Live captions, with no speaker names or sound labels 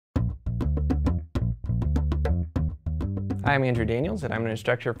Hi, I'm Andrew Daniels, and I'm an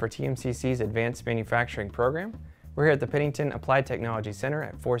instructor for TMCC's Advanced Manufacturing Program. We're here at the Pennington Applied Technology Center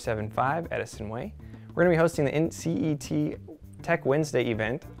at 475 Edison Way. We're going to be hosting the NCET Tech Wednesday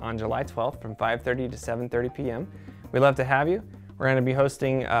event on July 12th from 5:30 to 7:30 p.m. We'd love to have you. We're going to be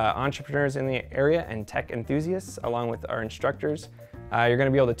hosting entrepreneurs in the area and tech enthusiasts along with our instructors. You're going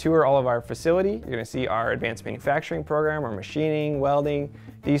to be able to tour all of our facility. You're going to see our advanced manufacturing program, our machining, welding,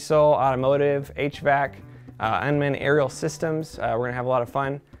 diesel, automotive, HVAC, unmanned aerial systems. We're going to have a lot of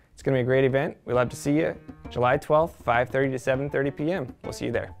fun. It's going to be a great event. We'd love to see you July 12th, 5:30 to 7:30 p.m. We'll see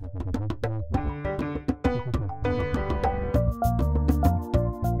you there.